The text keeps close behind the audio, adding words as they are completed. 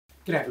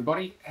G'day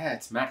everybody,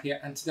 it's Matt here,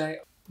 and today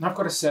I've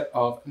got a set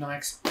of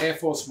Nike's Air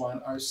Force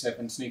 1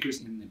 07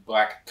 sneakers in the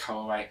black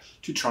colorway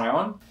to try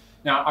on.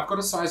 Now I've got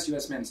a size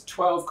US men's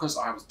 12 because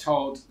I was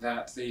told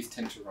that these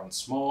tend to run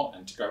small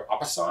and to go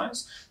up a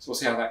size. So we'll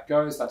see how that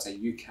goes. That's a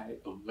UK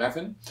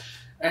 11.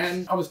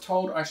 And I was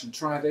told I should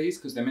try these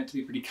because they're meant to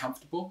be pretty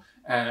comfortable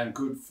and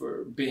good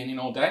for being in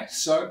all day.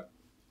 So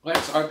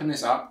let's open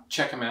this up,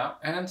 check them out,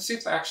 and see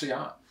if they actually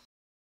are.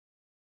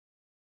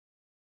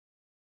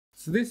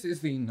 So this is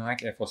the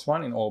Nike Air Force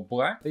 1 in all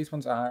black. These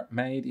ones are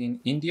made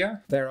in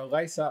India. They're a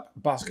lace-up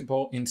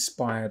basketball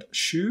inspired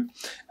shoe.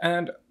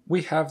 And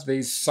we have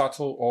these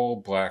subtle all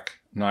black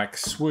Nike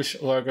swoosh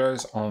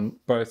logos on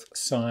both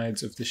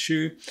sides of the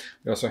shoe.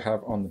 We also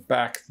have on the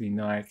back the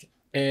Nike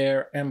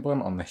Air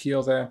emblem on the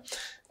heel there.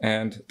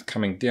 And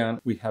coming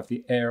down, we have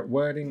the Air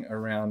wording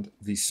around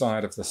the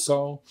side of the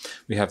sole.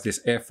 We have this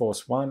Air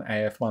Force 1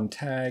 AF1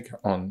 tag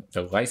on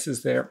the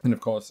laces there. And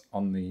of course,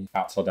 on the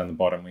outsole down the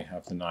bottom, we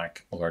have the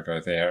Nike logo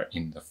there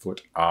in the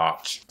foot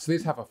arch. So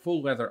these have a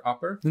full leather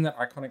upper, then that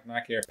iconic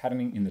Nike Air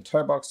patterning in the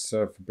toe box to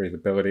serve for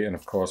breathability. And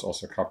of course,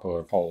 also a couple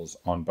of holes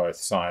on both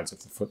sides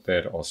of the foot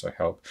there to also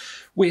help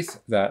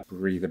with that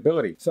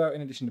breathability. So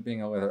in addition to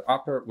being a leather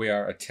upper, we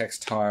are a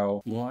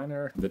textile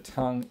liner. The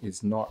tongue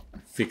is not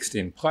fixed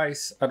in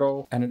place at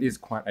all, and it is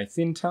quite a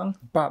thin tongue,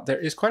 but there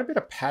is quite a bit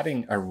of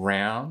padding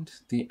around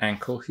the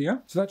ankle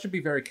here, so that should be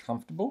very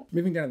comfortable.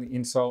 Moving down to the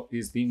insole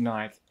is the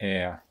Nike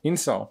Air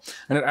insole,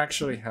 and it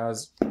actually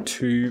has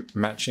two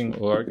matching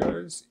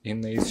logos in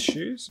these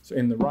shoes. So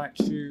in the right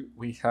shoe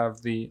we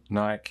have the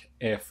Nike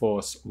Air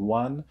Force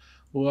 1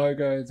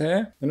 logo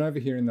there, and over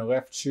here in the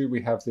left shoe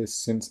we have this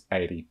Since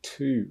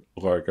 '82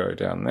 logo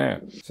down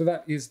there. So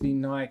that is the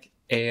Nike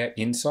Air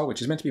insole,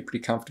 which is meant to be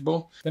pretty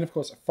comfortable. Then of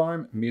course a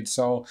foam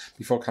midsole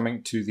before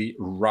coming to the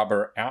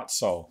rubber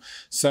outsole.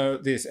 So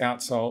this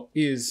outsole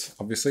is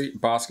obviously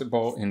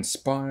basketball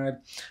inspired,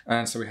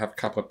 and so we have a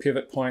couple of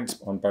pivot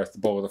points on both the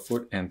ball of the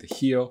foot and the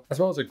heel, as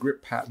well as a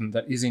grip pattern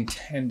that is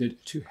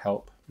intended to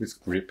help with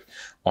grip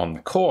on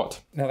the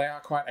court. Now they are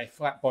quite a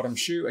flat bottom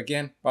shoe,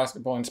 again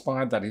basketball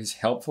inspired. That is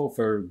helpful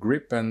for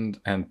grip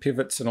and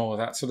pivots and all of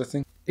that sort of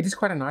thing. It is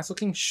quite a nice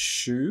looking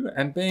shoe,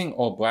 and being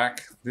all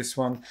black, this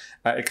one,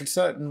 it could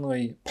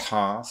certainly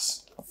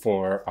pass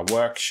for a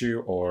work shoe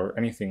or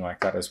anything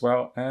like that as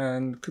well,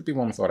 and could be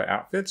one with a lot of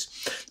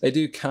outfits. They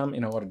do come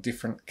in a lot of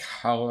different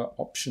color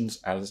options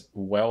as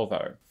well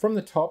though. From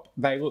the top,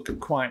 they look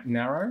quite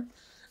narrow,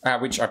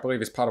 which I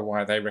believe is part of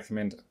why they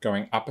recommend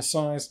going up a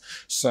size.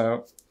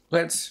 So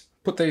let's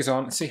put these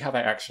on and see how they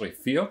actually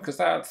feel, because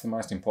that's the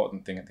most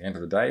important thing at the end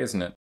of the day,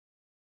 isn't it?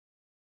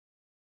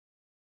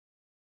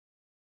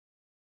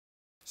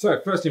 So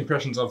first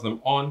impressions of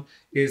them on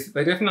is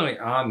they definitely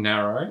are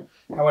narrow.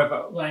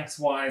 However,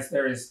 lengthwise,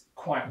 there is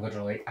quite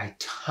literally a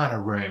ton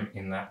of room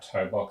in that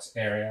toe box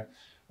area.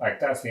 Like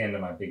that's the end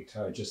of my big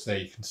toe, just so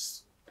you can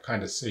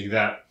kind of see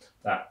that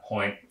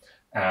point.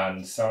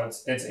 And so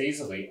it's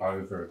easily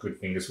over a good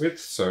finger's width.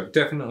 So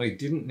definitely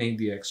didn't need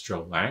the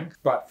extra length,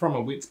 but from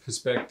a width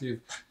perspective,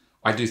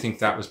 I do think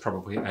that was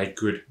probably a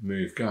good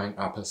move going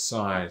up a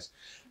size.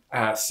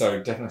 So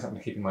definitely something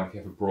to keep in mind. If you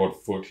have a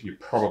broad foot, you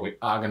probably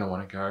are going to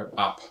want to go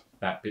up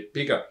that bit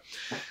bigger.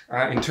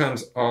 In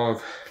terms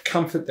of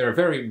comfort, they're a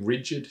very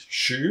rigid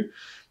shoe.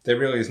 There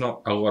really is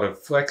not a lot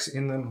of flex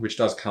in them, which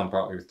does come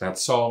partly with that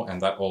sole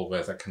and that all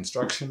leather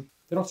construction.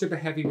 They're not super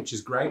heavy, which is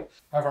great.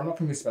 However, I'm not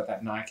convinced about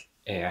that Nike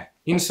Air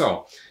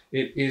insole.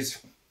 It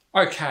is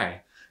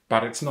okay,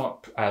 but it's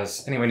not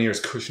anywhere near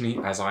as cushiony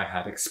as I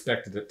had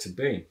expected it to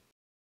be.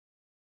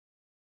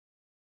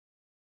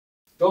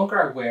 The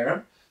longer I wear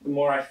them, the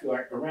more I feel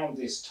like around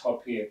this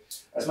top here,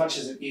 as much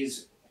as it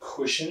is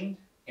cushioned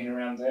in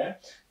around there,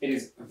 it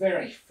is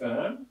very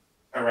firm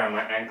around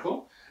my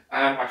ankle.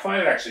 I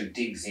find it actually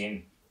digs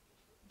in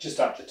just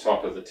up the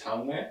top of the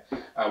tongue there,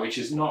 which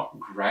is not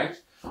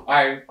great.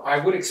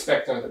 I would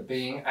expect though that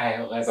being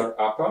a leather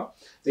upper,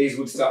 these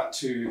would start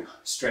to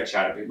stretch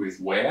out a bit with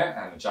wear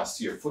and adjust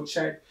to your foot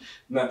shape,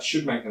 and that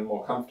should make them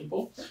more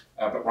comfortable.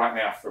 But right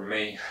now for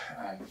me,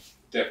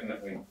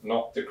 definitely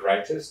not the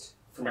greatest.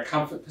 From a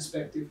comfort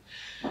perspective,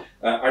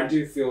 I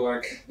do feel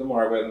like the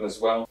more I wear them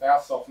as well, they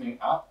are softening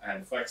up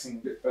and flexing a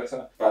bit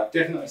better, but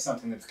definitely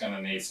something that's going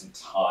to need some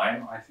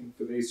time, I think,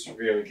 for these to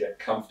really get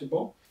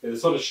comfortable. They're the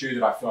sort of shoe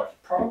that I feel like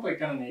you're probably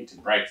going to need to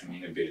break them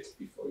in a bit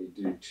before you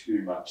do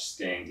too much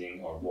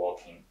standing or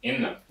walking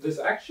in them. There's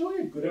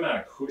actually a good amount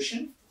of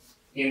cushion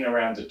in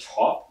around the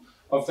top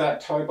of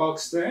that toe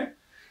box there.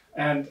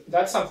 And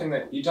that's something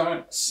that you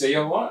don't see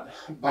a lot,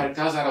 but it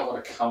does add a lot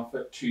of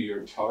comfort to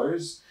your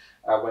toes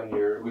when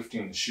you're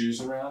lifting the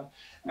shoes around.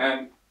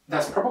 And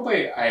that's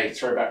probably a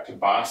throwback to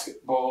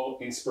basketball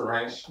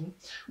inspiration,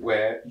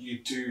 where you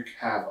do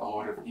have a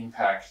lot of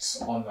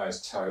impacts on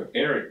those toe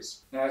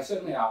areas. Now they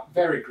certainly are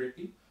very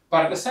grippy,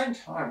 but at the same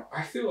time,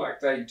 I feel like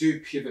they do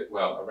pivot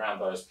well around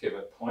those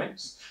pivot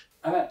points.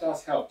 And that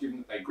does help, given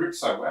that they grip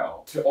so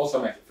well, to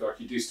also make it feel like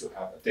you do still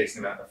have a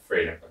decent amount of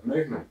freedom of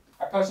movement.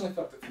 I personally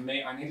felt that for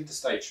me, I needed to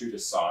stay true to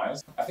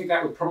size. I think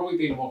that would probably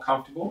be more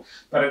comfortable,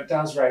 but it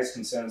does raise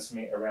concerns for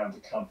me around the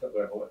comfort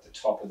level at the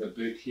top of the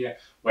boot here,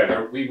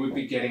 whether we would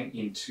be getting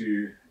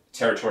into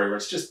territory where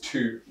it's just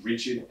too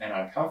rigid and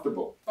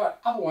uncomfortable.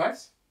 But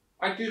otherwise,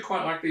 I do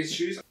quite like these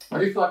shoes. I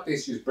do feel like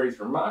these shoes breathe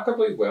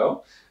remarkably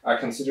well,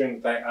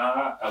 considering they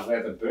are a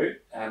leather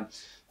boot. And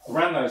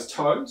around those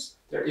toes,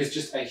 there is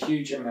just a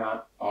huge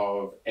amount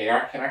of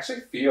air. I can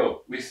actually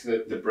feel with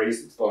the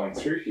breeze that's blowing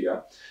through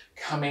here,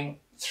 coming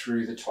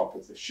through the top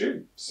of the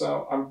shoe.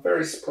 So I'm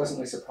very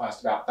pleasantly surprised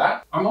about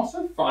that. I'm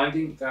also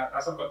finding that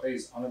as I've got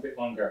these on a bit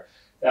longer,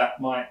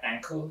 that my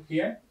ankle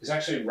here is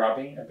actually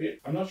rubbing a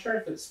bit. I'm not sure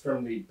if it's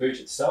from the boot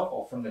itself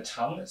or from the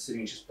tongue that's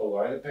sitting just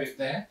below the boot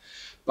there,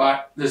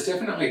 but there's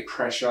definitely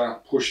pressure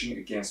pushing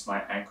against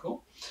my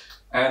ankle.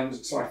 And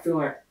so I feel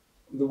like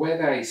the way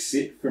they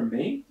sit for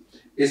me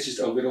is just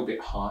a little bit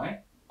high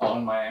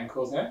on my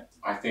ankle there.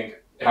 I think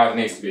it either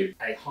needs to be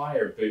a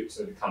higher boot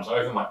so that it comes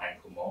over my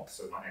ankle more,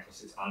 so my ankle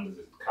sits under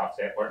the cuff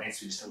there, or it needs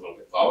to be just a little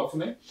bit lower for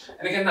me.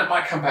 And again, that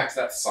might come back to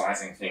that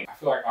sizing thing. I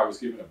feel like I was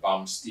given a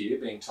bum steer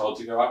being told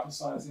to go up in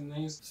size in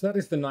these. So that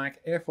is the Nike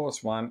Air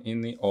Force 1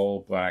 in the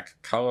all black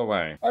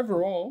colorway.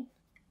 Overall,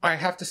 I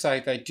have to say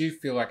they do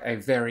feel like a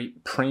very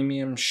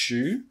premium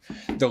shoe.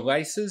 The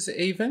laces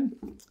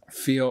even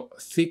feel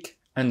thick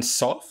and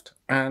soft,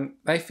 and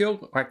they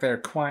feel like they're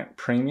quite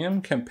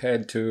premium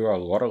compared to a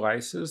lot of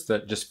laces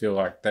that just feel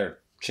like they're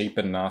cheap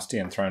and nasty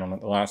and thrown on at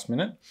the last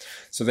minute.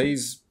 So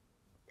these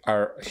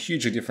are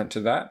hugely different to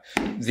that.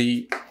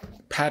 The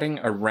padding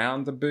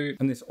around the boot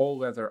and this all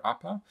leather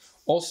upper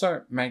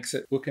also makes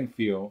it look and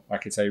feel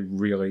like it's a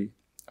really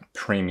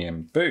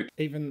premium boot.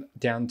 Even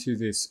down to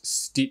this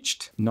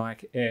stitched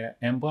Nike Air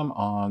emblem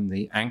on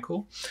the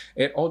ankle,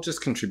 it all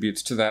just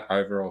contributes to that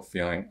overall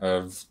feeling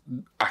of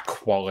a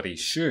quality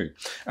shoe.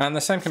 And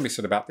the same can be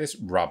said about this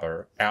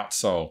rubber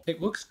outsole.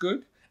 It looks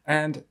good,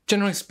 and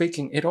generally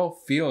speaking, it all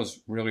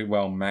feels really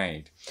well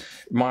made.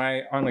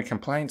 My only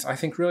complaints, I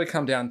think, really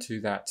come down to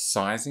that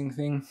sizing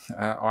thing.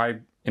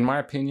 In my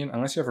opinion,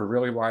 unless you have a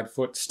really wide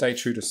foot, stay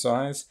true to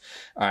size.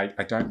 I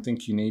don't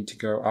think you need to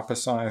go up a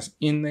size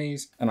in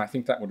these, and I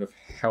think that would have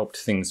helped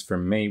things for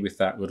me with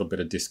that little bit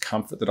of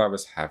discomfort that I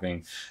was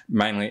having,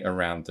 mainly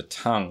around the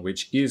tongue,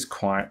 which is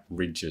quite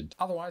rigid.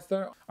 Otherwise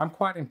though, I'm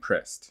quite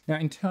impressed. Now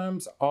in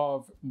terms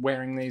of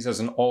wearing these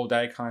as an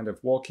all-day kind of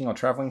walking or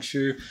traveling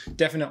shoe,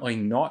 definitely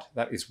not.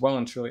 That is well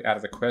and truly out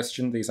of the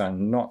question. These are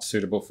not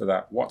suitable for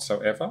that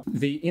whatsoever.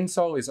 The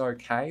insole is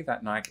okay,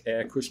 that Nike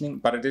Air cushioning,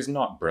 but it is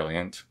not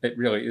brilliant. It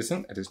really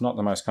isn't. It is not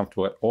the most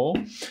comfortable at all.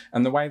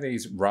 And the way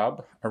these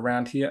rub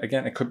around here,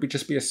 again, it could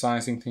just be a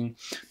sizing thing,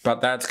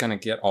 but that's going to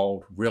get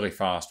old really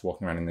fast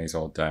walking around in these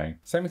all day.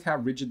 Same with how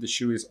rigid the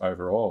shoe is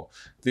overall.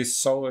 This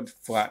solid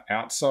flat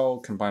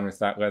outsole combined with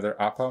that leather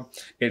upper,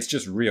 it's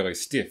just really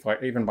stiff.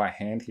 Like even by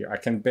hand here, I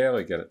can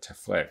barely get it to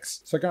flex.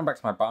 So going back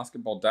to my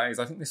basketball days,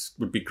 I think this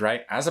would be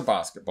great as a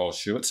basketball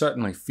shoe. It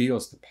certainly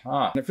feels the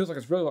part. And it feels like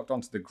it's really locked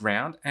onto the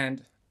ground,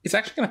 and it's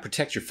actually going to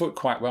protect your foot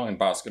quite well in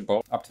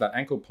basketball up to that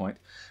ankle point,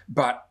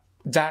 but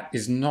that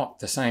is not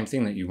the same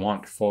thing that you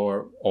want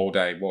for all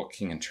day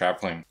walking and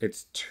traveling.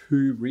 It's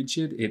too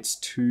rigid, it's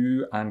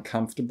too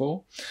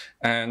uncomfortable,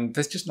 and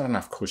there's just not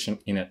enough cushion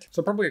in it.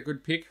 So probably a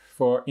good pick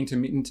for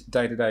intermittent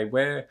day-to-day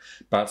wear,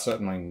 but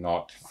certainly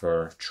not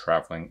for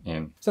traveling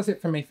in. So that's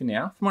it for me for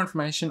now. For more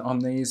information on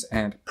these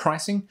and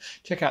pricing,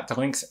 check out the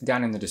links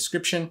down in the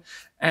description.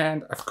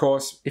 And of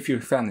course, if you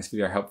found this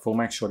video helpful,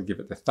 make sure to give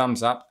it the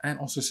thumbs up and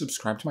also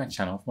subscribe to my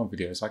channel for more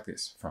videos like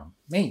this from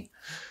me.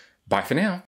 Bye for now.